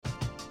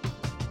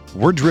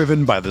We're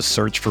driven by the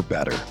search for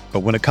better. But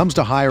when it comes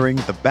to hiring,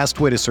 the best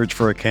way to search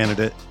for a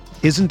candidate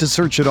isn't to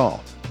search at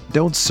all.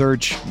 Don't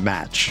search,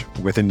 match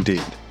with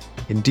Indeed.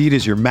 Indeed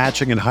is your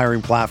matching and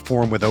hiring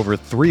platform with over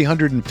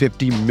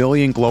 350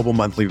 million global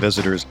monthly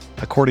visitors,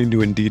 according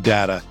to Indeed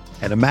data,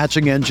 and a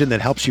matching engine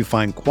that helps you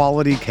find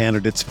quality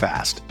candidates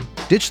fast.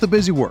 Ditch the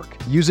busy work.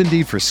 Use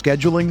Indeed for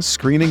scheduling,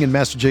 screening, and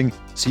messaging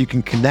so you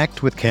can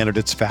connect with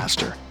candidates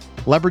faster.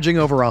 Leveraging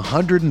over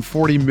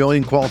 140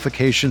 million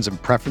qualifications and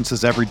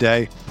preferences every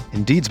day,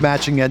 Indeed's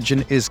matching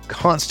engine is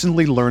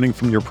constantly learning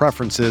from your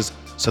preferences,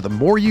 so the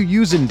more you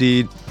use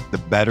Indeed, the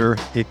better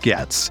it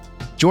gets.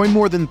 Join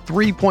more than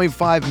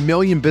 3.5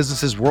 million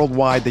businesses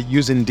worldwide that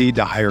use Indeed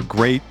to hire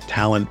great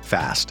talent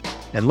fast.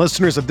 And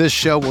listeners of this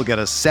show will get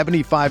a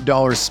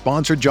 $75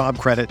 sponsored job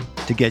credit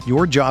to get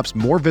your jobs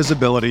more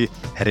visibility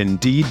at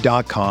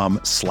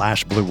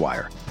Indeed.com/Blue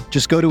Wire.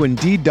 Just go to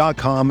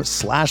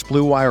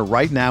Indeed.com/Blue Wire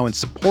right now and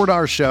support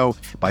our show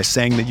by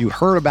saying that you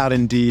heard about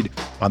Indeed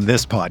on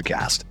this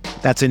podcast.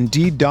 That's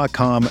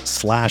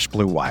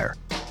Indeed.com/Blue Wire.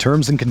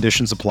 Terms and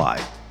conditions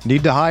apply.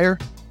 Need to hire?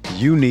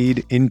 You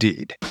need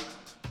Indeed.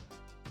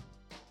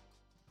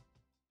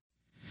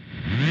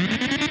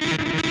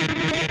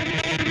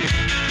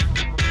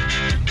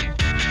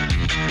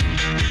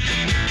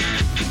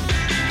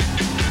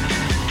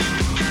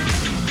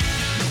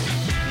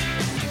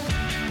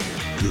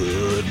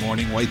 Good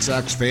morning, White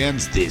Sox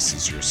fans. This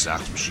is your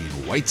Sox Machine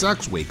White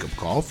Sox wake-up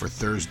call for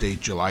Thursday,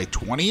 July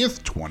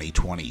 20th,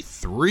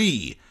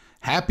 2023.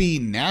 Happy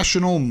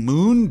National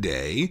Moon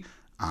Day.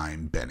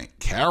 I'm Bennett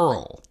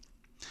Carroll.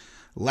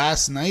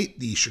 Last night,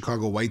 the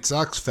Chicago White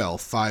Sox fell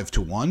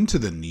 5-1 to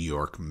the New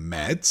York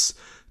Mets.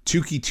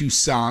 Touki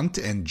Toussaint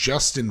and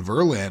Justin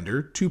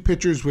Verlander, two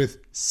pitchers with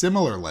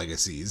similar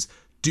legacies,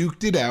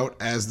 duked it out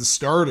as the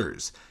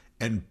starters,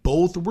 and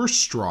both were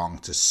strong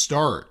to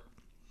start.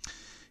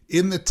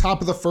 In the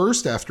top of the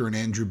first, after an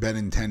Andrew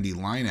Benintendi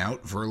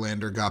lineout,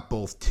 Verlander got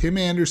both Tim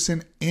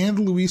Anderson and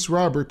Luis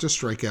Robert to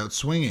strike out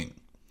swinging.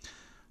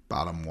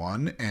 Bottom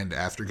one, and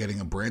after getting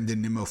a Brandon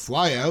Nimmo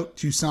flyout,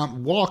 Toussaint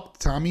walked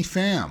Tommy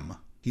Pham.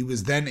 He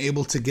was then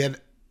able to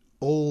get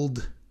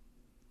old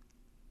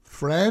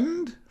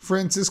friend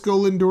Francisco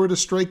Lindor to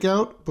strike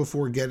out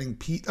before getting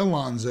Pete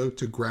Alonso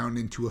to ground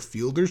into a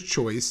fielder's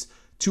choice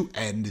to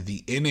end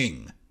the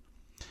inning.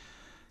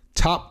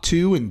 Top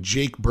two and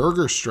Jake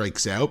Burger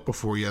strikes out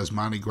before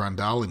Yasmani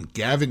Grandal and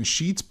Gavin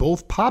Sheets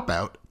both pop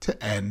out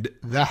to end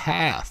the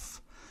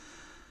half.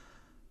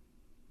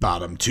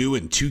 Bottom two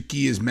and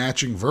Touki is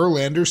matching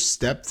Verlander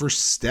step for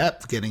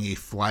step, getting a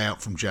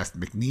flyout from Jeff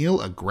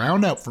McNeil, a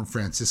groundout from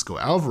Francisco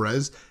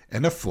Alvarez,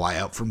 and a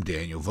flyout from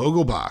Daniel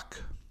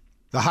Vogelbach.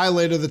 The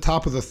highlight of the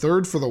top of the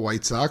third for the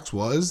White Sox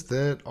was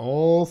that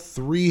all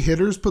three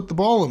hitters put the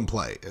ball in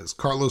play as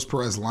Carlos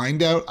Perez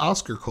lined out,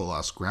 Oscar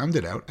Colas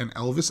grounded out, and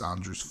Elvis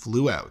Andrus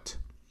flew out.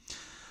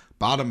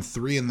 Bottom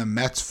three and the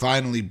Mets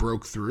finally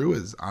broke through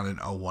as on an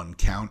 0-1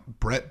 count,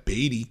 Brett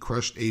Baty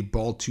crushed a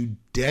ball to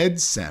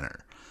dead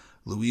center.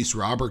 Luis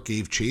Robert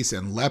gave chase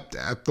and leapt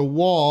at the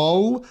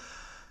wall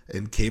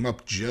and came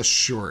up just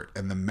short,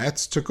 and the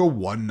Mets took a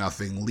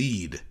 1-0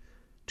 lead.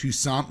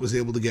 Toussaint was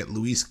able to get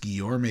Luis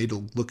Guillorme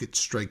to look at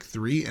strike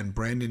three and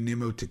Brandon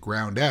Nimmo to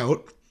ground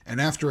out,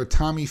 and after a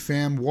Tommy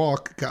Pham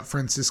walk, got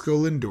Francisco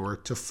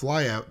Lindor to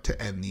fly out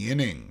to end the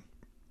inning.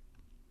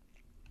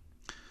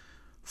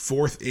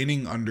 Fourth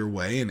inning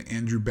underway, and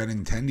Andrew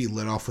Benintendi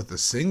led off with a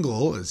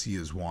single, as he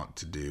is wont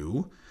to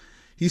do.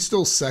 He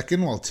stole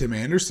second while Tim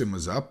Anderson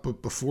was up,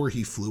 but before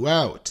he flew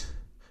out.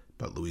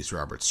 But Luis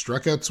Robert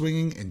struck out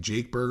swinging, and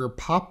Jake Burger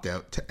popped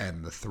out to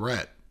end the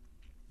threat.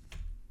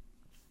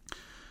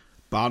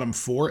 Bottom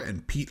four,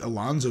 and Pete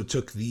Alonso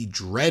took the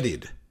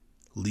dreaded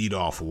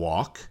leadoff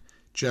walk.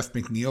 Jeff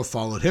McNeil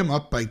followed him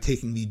up by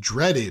taking the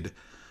dreaded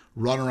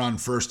runner on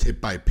first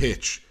hit by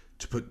pitch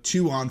to put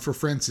two on for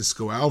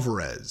Francisco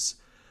Alvarez.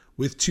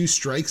 With two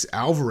strikes,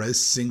 Alvarez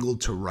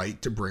singled to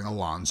right to bring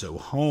Alonso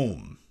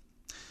home.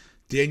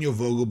 Daniel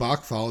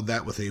Vogelbach followed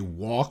that with a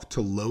walk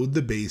to load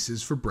the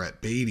bases for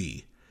Brett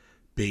Baty.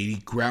 Baty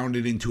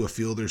grounded into a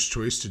fielder's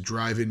choice to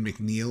drive in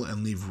McNeil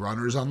and leave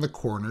runners on the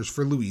corners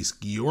for Luis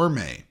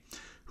Guillorme,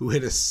 who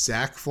hit a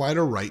sac fly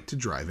to right to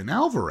drive in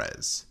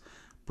Alvarez.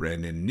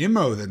 Brandon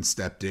Nimmo then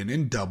stepped in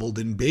and doubled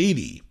in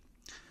Baty.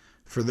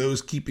 For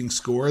those keeping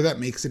score, that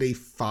makes it a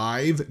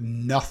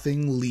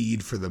 5-0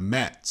 lead for the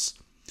Mets.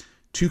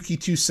 Touki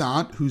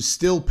Toussaint, who's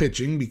still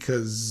pitching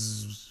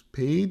because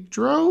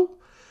Pedro,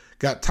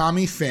 got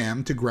Tommy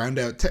Pham to ground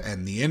out to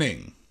end the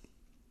inning.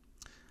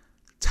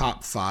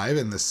 Top five,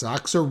 and the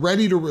Sox are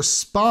ready to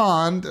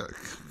respond.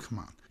 Come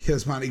on.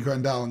 Yasmani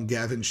Grandal and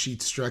Gavin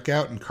Sheets struck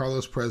out, and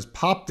Carlos Perez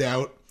popped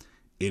out,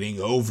 inning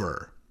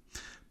over.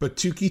 But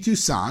Touki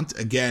Toussaint,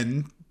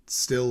 again,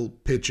 still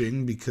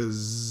pitching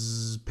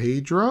because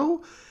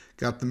Pedro,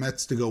 got the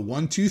Mets to go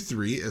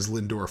 1-2-3 as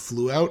Lindor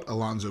flew out,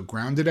 Alonso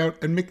grounded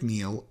out, and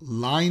McNeil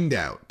lined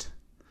out.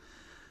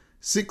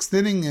 Sixth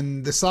inning,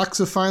 and the Sox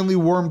have finally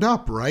warmed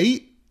up,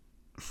 right?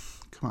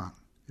 Come on.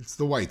 It's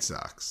the White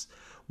Sox.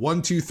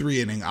 1-2-3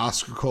 inning.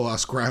 Oscar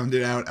Colas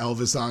grounded out.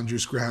 Elvis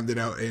Andrus grounded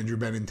out. Andrew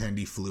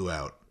Benintendi flew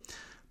out.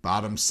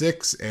 Bottom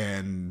 6,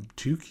 and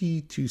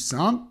Touki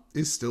Toussaint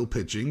is still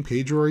pitching.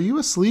 Pedro, are you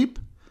asleep?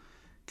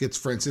 Gets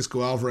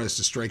Francisco Alvarez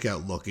to strike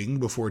out looking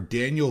before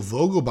Daniel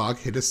Vogelbach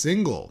hit a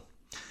single.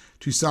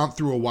 Toussaint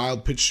threw a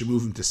wild pitch to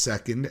move him to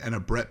second, and a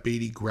Brett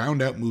Baty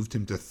groundout moved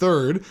him to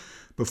third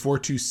before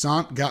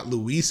Toussaint got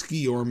Luis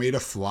Guillorme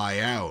to fly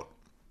out.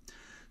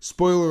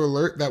 Spoiler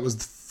alert, that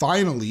was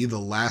finally the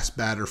last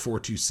batter for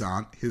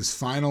Toussaint. His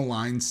final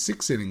line,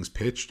 6 innings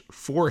pitched,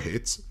 4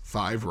 hits,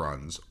 5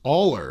 runs,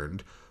 all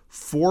earned,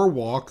 4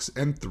 walks,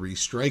 and 3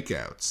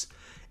 strikeouts.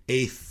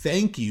 A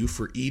thank you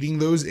for eating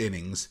those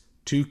innings,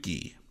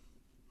 Touki.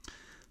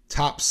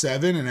 Top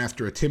 7, and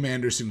after a Tim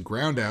Anderson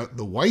groundout,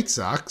 the White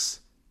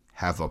Sox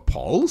have a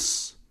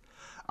pulse?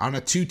 On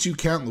a 2-2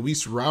 count,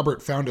 Luis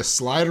Robert found a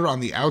slider on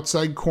the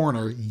outside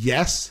corner,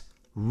 yes,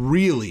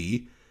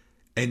 really,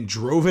 and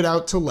drove it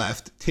out to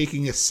left,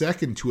 taking a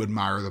second to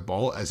admire the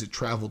ball as it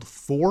traveled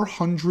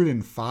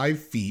 405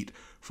 feet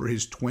for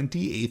his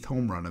 28th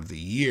home run of the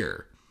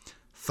year.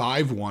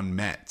 5-1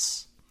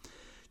 Mets.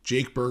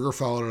 Jake Berger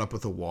followed it up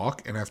with a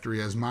walk, and after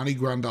Yasmani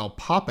Grandal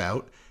pop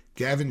out,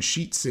 Gavin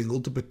Sheet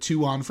singled to put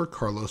 2 on for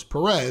Carlos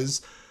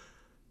Perez,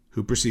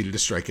 who proceeded to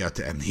strike out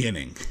to end the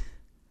inning.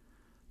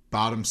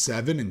 Bottom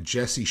 7, and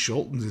Jesse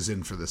Schultens is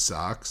in for the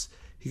Sox.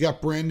 He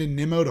got Brandon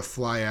Nimmo to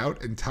fly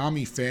out and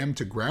Tommy Pham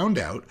to ground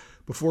out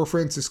before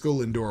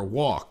Francisco Lindor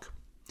walk.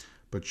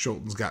 But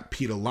Schultens got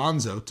Pete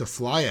Alonso to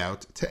fly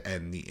out to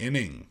end the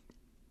inning.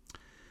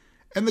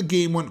 And the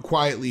game went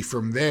quietly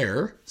from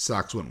there.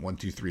 Sox went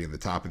 1-2-3 in the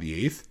top of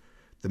the 8th.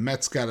 The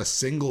Mets got a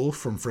single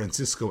from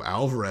Francisco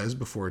Alvarez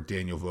before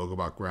Daniel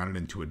Vogelbach grounded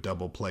into a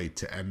double play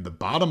to end the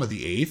bottom of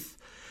the 8th.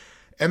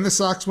 And the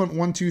Sox went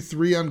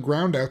 1-2-3 on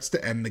groundouts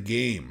to end the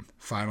game.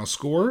 Final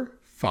score,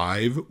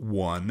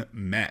 5-1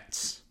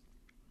 Mets.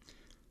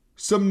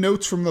 Some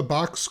notes from the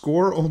box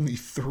score, only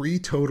 3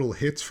 total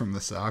hits from the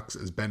Sox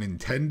as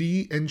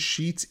Benintendi and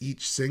Sheets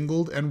each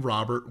singled and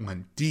Robert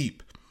went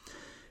deep.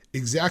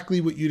 Exactly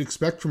what you'd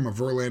expect from a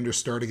Verlander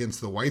start against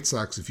the White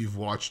Sox if you've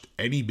watched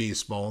any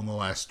baseball in the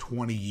last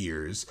 20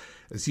 years,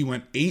 as he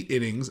went 8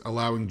 innings,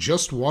 allowing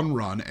just 1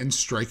 run and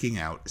striking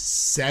out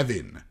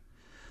 7.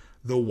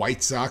 The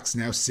White Sox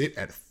now sit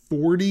at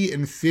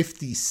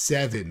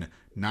 40-57,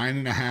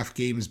 9.5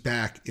 games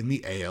back in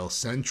the AL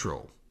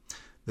Central.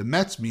 The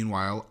Mets,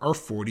 meanwhile, are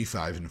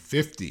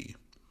 45-50.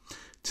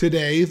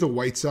 Today, the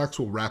White Sox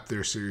will wrap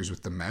their series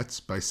with the Mets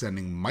by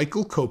sending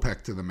Michael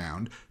Kopech to the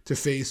mound to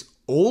face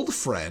old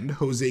friend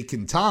Jose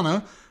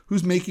Quintana,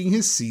 who's making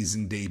his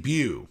season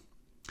debut.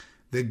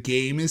 The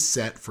game is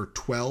set for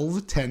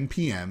 12:10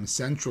 p.m.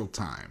 Central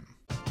Time.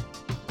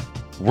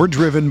 We're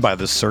driven by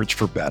the search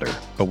for better.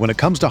 But when it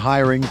comes to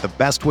hiring, the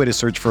best way to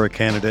search for a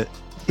candidate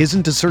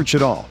isn't to search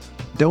at all.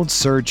 Don't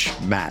search,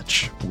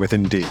 match with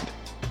Indeed.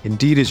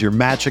 Indeed is your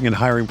matching and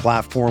hiring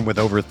platform with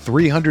over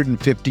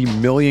 350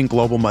 million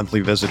global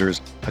monthly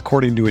visitors,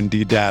 according to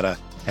Indeed data,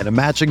 and a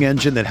matching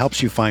engine that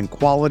helps you find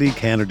quality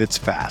candidates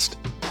fast.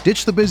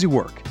 Ditch the busy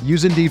work.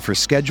 Use Indeed for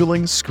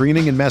scheduling,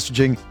 screening, and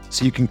messaging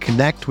so you can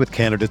connect with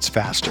candidates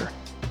faster.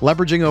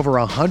 Leveraging over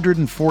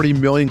 140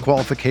 million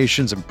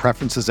qualifications and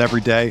preferences every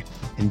day,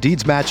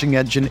 Indeed's matching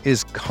engine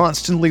is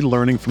constantly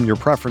learning from your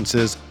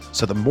preferences,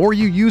 so the more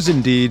you use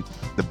Indeed,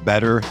 the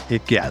better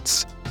it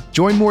gets.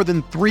 Join more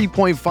than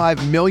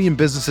 3.5 million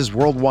businesses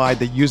worldwide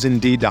that use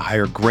Indeed to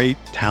hire great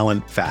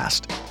talent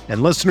fast.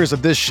 And listeners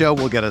of this show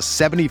will get a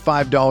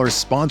 $75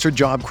 sponsored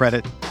job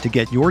credit to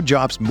get your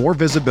jobs more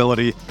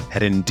visibility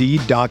at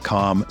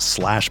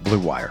Indeed.com/Blue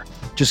Wire.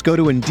 Just go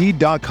to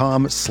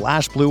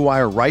Indeed.com/Blue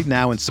Wire right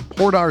now and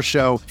support our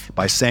show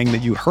by saying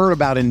that you heard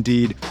about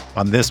Indeed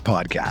on this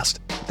podcast.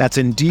 That's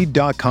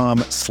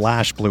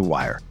Indeed.com/Blue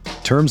Wire.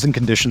 Terms and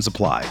conditions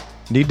apply.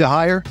 Need to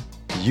hire?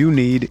 You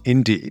need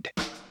Indeed.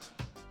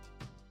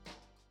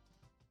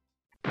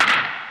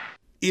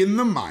 In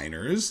the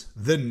minors,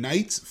 the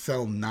Knights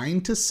fell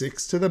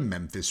 9-6 to the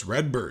Memphis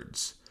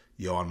Redbirds.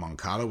 Yohan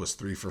Moncada was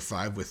 3 for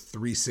 5 with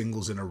 3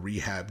 singles in a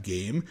rehab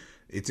game.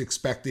 It's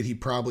expected he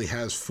probably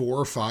has 4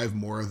 or 5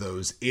 more of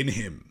those in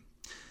him.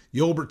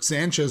 Yolbert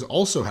Sanchez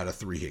also had a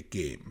 3-hit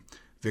game.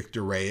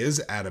 Victor Reyes,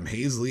 Adam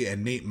Hazley,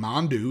 and Nate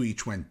Mondu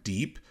each went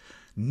deep.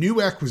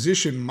 New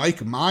acquisition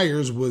Mike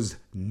Myers was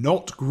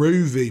not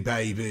groovy,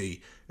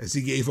 baby, as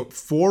he gave up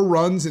 4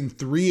 runs in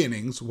 3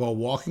 innings while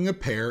walking a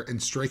pair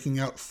and striking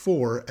out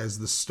 4 as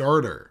the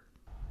starter.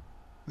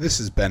 This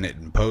is Bennett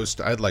in Post.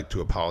 I'd like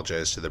to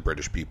apologize to the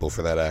British people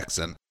for that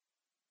accent.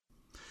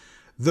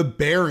 The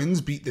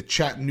Barons beat the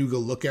Chattanooga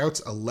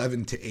Lookouts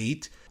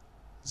 11-8.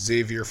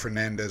 Xavier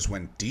Fernandez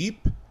went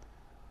deep,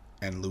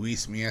 and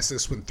Luis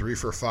Mieses went 3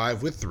 for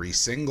 5 with 3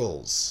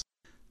 singles.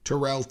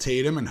 Terrell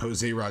Tatum and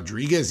Jose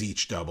Rodriguez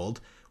each doubled,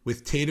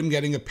 with Tatum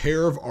getting a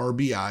pair of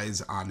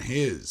RBIs on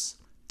his.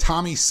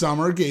 Tommy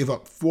Summer gave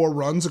up 4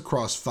 runs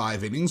across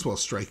 5 innings while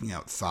striking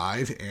out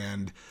 5,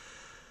 and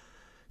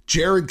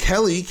Jared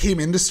Kelly came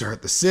in to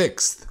start the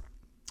 6th.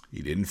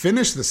 He didn't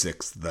finish the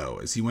sixth, though,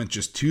 as he went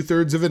just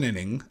 2/3 of an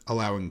inning,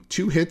 allowing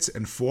 2 hits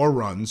and 4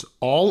 runs,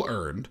 all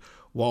earned,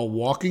 while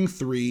walking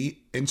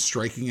 3 and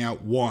striking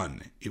out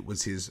 1. It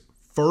was his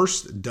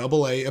first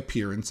Double-A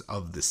appearance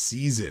of the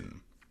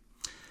season.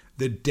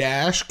 The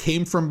Dash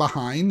came from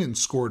behind and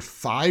scored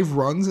 5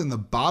 runs in the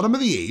bottom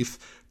of the 8th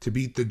to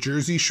beat the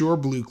Jersey Shore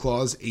Blue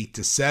Claws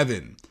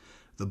 8-7.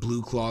 The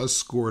Blue Claws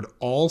scored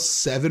all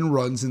 7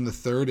 runs in the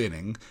 3rd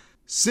inning,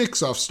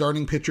 6 off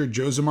starting pitcher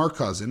Josemar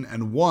Cousin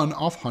and 1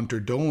 off Hunter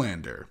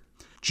Dolander.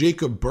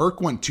 Jacob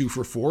Burke went 2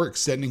 for 4,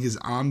 extending his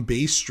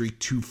on-base streak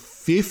to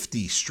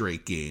 50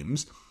 straight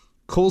games.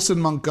 Colson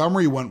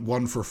Montgomery went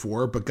 1 for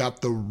 4, but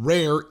got the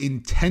rare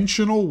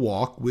intentional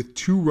walk with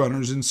 2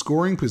 runners in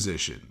scoring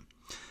position.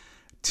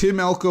 Tim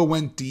Elko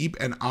went deep,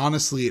 and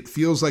honestly, it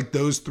feels like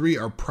those 3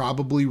 are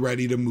probably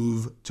ready to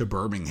move to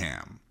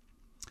Birmingham.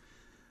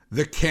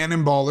 The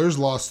Cannonballers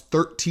lost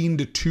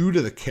 13-2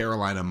 to the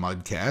Carolina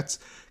Mudcats.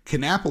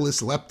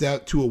 Kannapolis leapt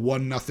out to a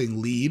 1-0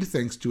 lead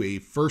thanks to a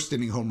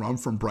first-inning home run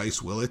from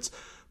Bryce Willits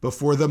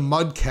before the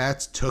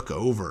Mudcats took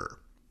over.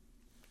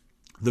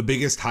 The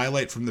biggest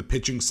highlight from the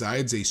pitching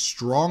side is a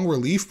strong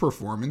relief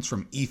performance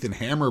from Ethan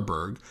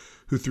Hammerberg,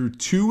 who threw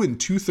 2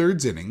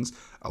 2/3 innings,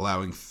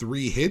 allowing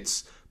 3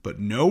 hits but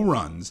no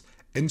runs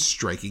and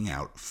striking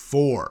out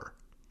 4.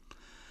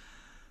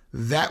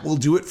 That will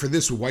do it for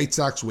this White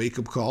Sox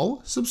wake-up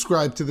call.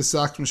 Subscribe to the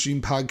Sox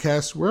Machine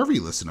podcast wherever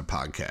you listen to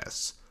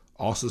podcasts.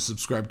 Also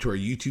subscribe to our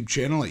YouTube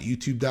channel at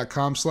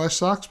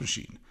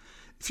youtube.com/SoxMachine.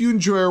 If you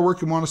enjoy our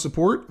work and want to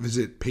support,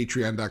 visit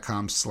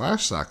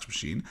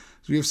patreon.com/SoxMachine.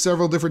 We have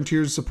several different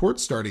tiers of support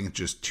starting at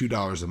just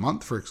 $2 a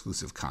month for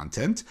exclusive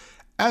content,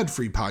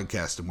 ad-free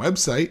podcast and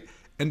website,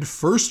 and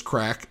first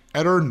crack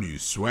at our new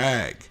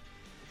swag.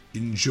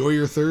 Enjoy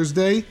your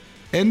Thursday,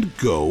 and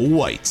go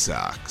White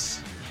Sox!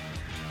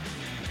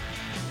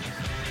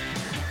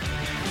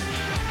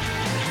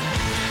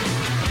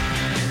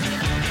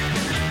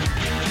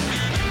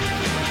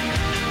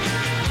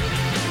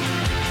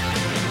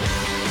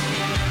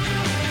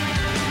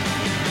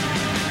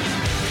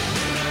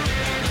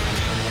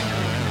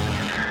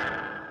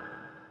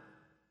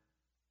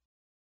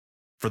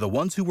 For the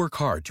ones who work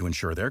hard to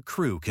ensure their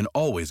crew can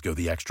always go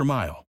the extra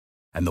mile,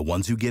 and the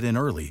ones who get in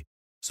early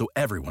so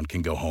everyone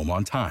can go home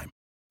on time,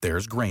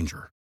 there's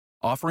Grainger,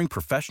 offering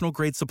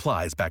professional-grade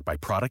supplies backed by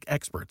product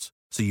experts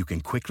so you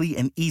can quickly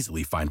and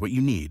easily find what you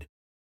need.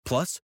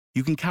 Plus,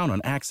 you can count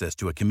on access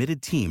to a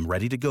committed team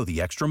ready to go the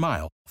extra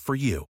mile for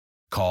you.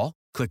 Call,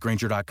 click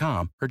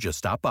Grainger.com, or just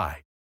stop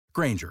by.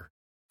 Grainger,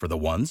 for the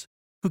ones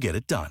who get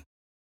it done.